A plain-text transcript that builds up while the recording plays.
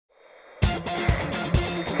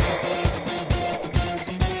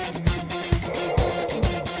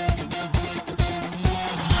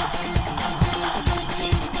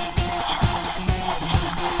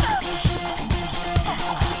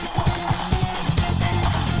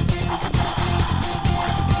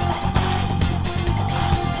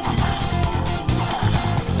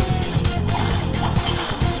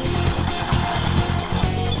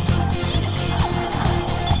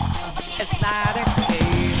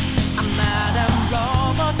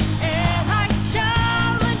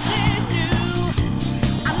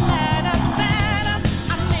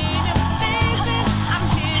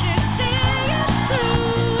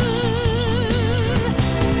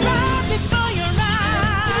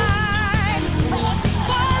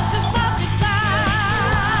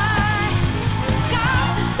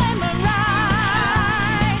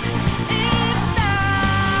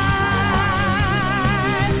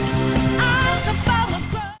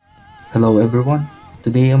Hello everyone,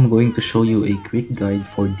 today I'm going to show you a quick guide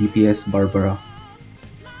for DPS Barbara.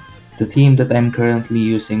 The team that I'm currently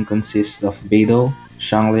using consists of Beidou,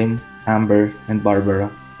 Xiangling, Amber, and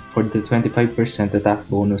Barbara for the 25% attack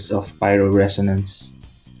bonus of Pyro Resonance.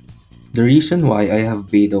 The reason why I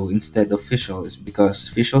have Beidou instead of Fischl is because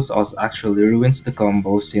Fischl's Oz actually ruins the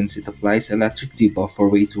combo since it applies electric debuff for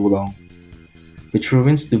way too long, which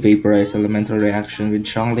ruins the Vaporize elemental reaction with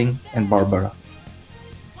Xiangling and Barbara.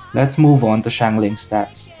 Let's move on to Xiangling's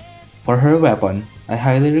stats. For her weapon, I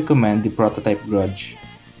highly recommend the Prototype Grudge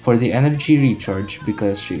for the energy recharge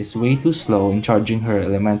because she is way too slow in charging her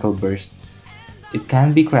elemental burst. It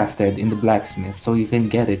can be crafted in the blacksmith so you can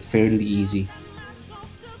get it fairly easy.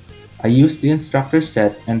 I used the instructor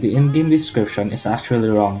set and the in-game description is actually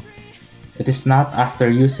wrong. It is not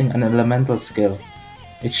after using an elemental skill.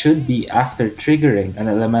 It should be after triggering an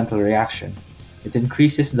elemental reaction. It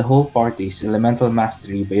increases the whole party's elemental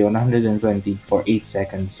mastery by 120 for 8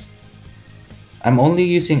 seconds. I'm only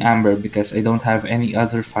using Amber because I don't have any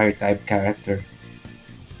other fire type character.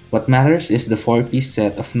 What matters is the 4-piece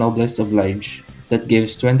set of Noblesse Oblige that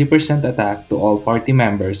gives 20% attack to all party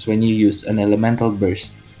members when you use an elemental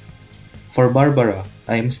burst. For Barbara,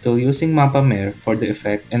 I am still using Mappa Mare for the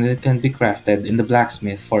effect and it can be crafted in the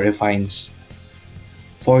blacksmith for refines.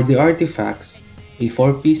 For the artifacts, a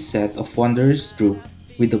 4-piece set of Wanderer's Droop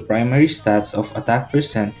with the primary stats of attack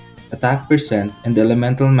percent, and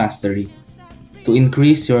elemental mastery to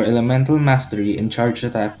increase your elemental mastery and charge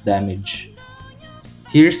attack damage.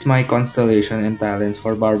 Here's my constellation and talents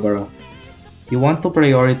for Barbara. You want to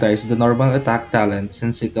prioritize the normal attack talent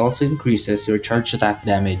since it also increases your charge attack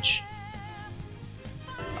damage.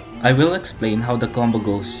 I will explain how the combo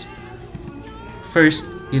goes. First,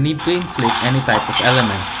 you need to inflict any type of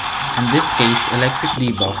element, in this case electric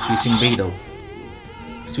debuff using Beidou.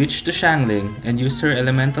 Switch to Xiangling and use her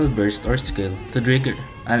elemental burst or skill to trigger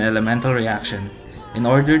an elemental reaction in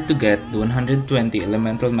order to get the 120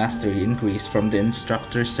 elemental mastery increase from the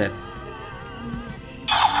instructor set.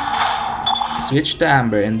 Switch to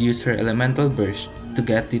Amber and use her elemental burst to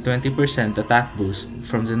get the 20% attack boost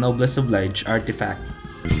from the Noblesse Oblige artifact.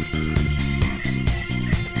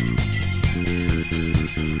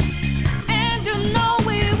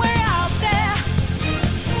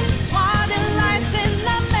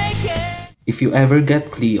 If you ever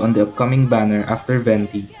get Klee on the upcoming banner after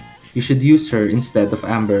Venti, you should use her instead of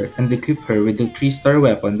Amber and equip her with the 3-star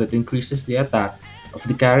weapon that increases the attack of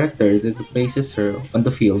the character that places her on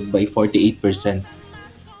the field by 48%.